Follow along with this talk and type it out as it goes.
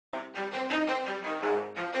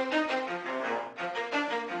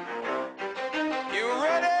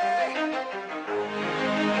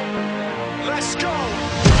go.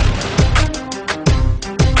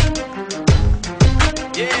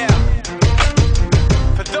 Yeah.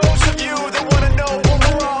 For those of you that want to know what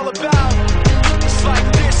we're all about, it's like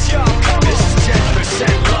this, y'all. This is 10%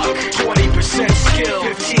 luck, 20% skill,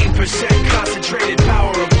 15% concentrated power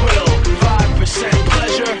of will, 5%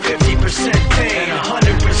 pleasure, 50% pain, and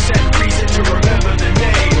 100% reason to remember the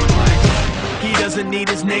name. He doesn't need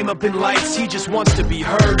his name up in lights, he just wants to be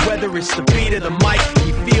heard, whether it's the beat of the mic.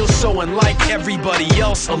 He feels so unlike everybody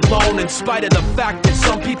else, alone, in spite of the fact that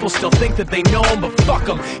some people still think that they know him. But fuck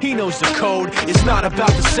him, he knows the code. It's not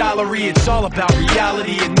about the salary, it's all about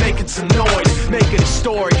reality and making some noise, making a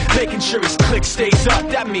story, making sure his click stays up.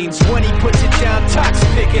 That means when he puts it down, Tox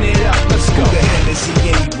picking it up. Let's go. Who the hell is he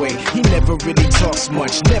anyway? He never really talks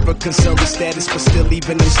much, never concerned with status, but still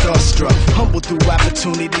even in starstruck. Humble through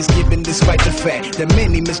opportunities given despite the fact that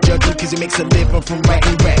many misjudge him cause he makes a living from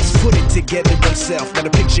writing raps. Put it together himself, now the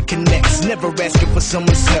picture connects, never asking for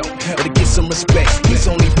someone's help or to get some respect. He's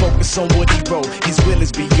only focused on what he wrote, his will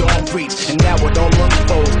is beyond reach, and now it all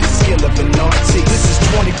unfolds, the skill of an artist. This is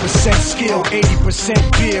 20% skill, 80%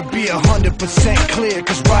 beer, be 100% clear,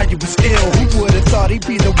 cause Ryu was ill. Who would've thought he'd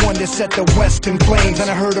be the one that set the West in flames? And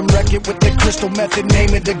I heard him wreck it with the crystal method,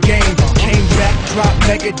 name of the game. Came back, dropped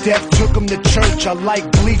Megadeth, took him to church. I like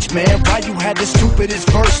Bleach, man. Ryu had the stupidest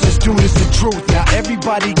verses, dude is the truth. Now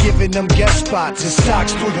everybody giving them guest spots and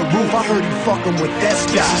stocks through the roof. I heard he fucking with that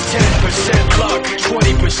This stock. is 10% luck,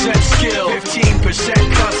 20% skill,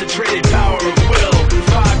 15% concentrated power of will,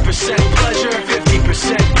 5% pleasure,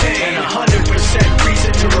 50% pain, and 100%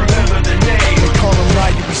 reason to remember the name. They call him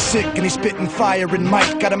Ryu, he's sick and he's spitting fire and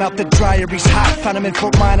Mike got him out the dryer, he's hot. Found him in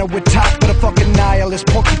Fort Minor with Top, but a fucking nihilist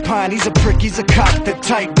porcupine. He's a prick, he's a cop. The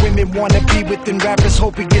type women wanna be within, rappers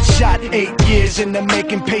hope he gets shot. 8 years in the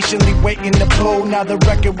making, patiently waiting to blow. Now the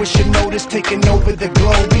record with your notice taking over the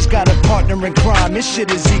globe. He's got a partner in crime, his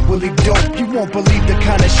shit is equally dope. You won't believe the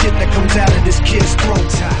kind of shit that comes out of this kid's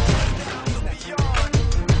throat.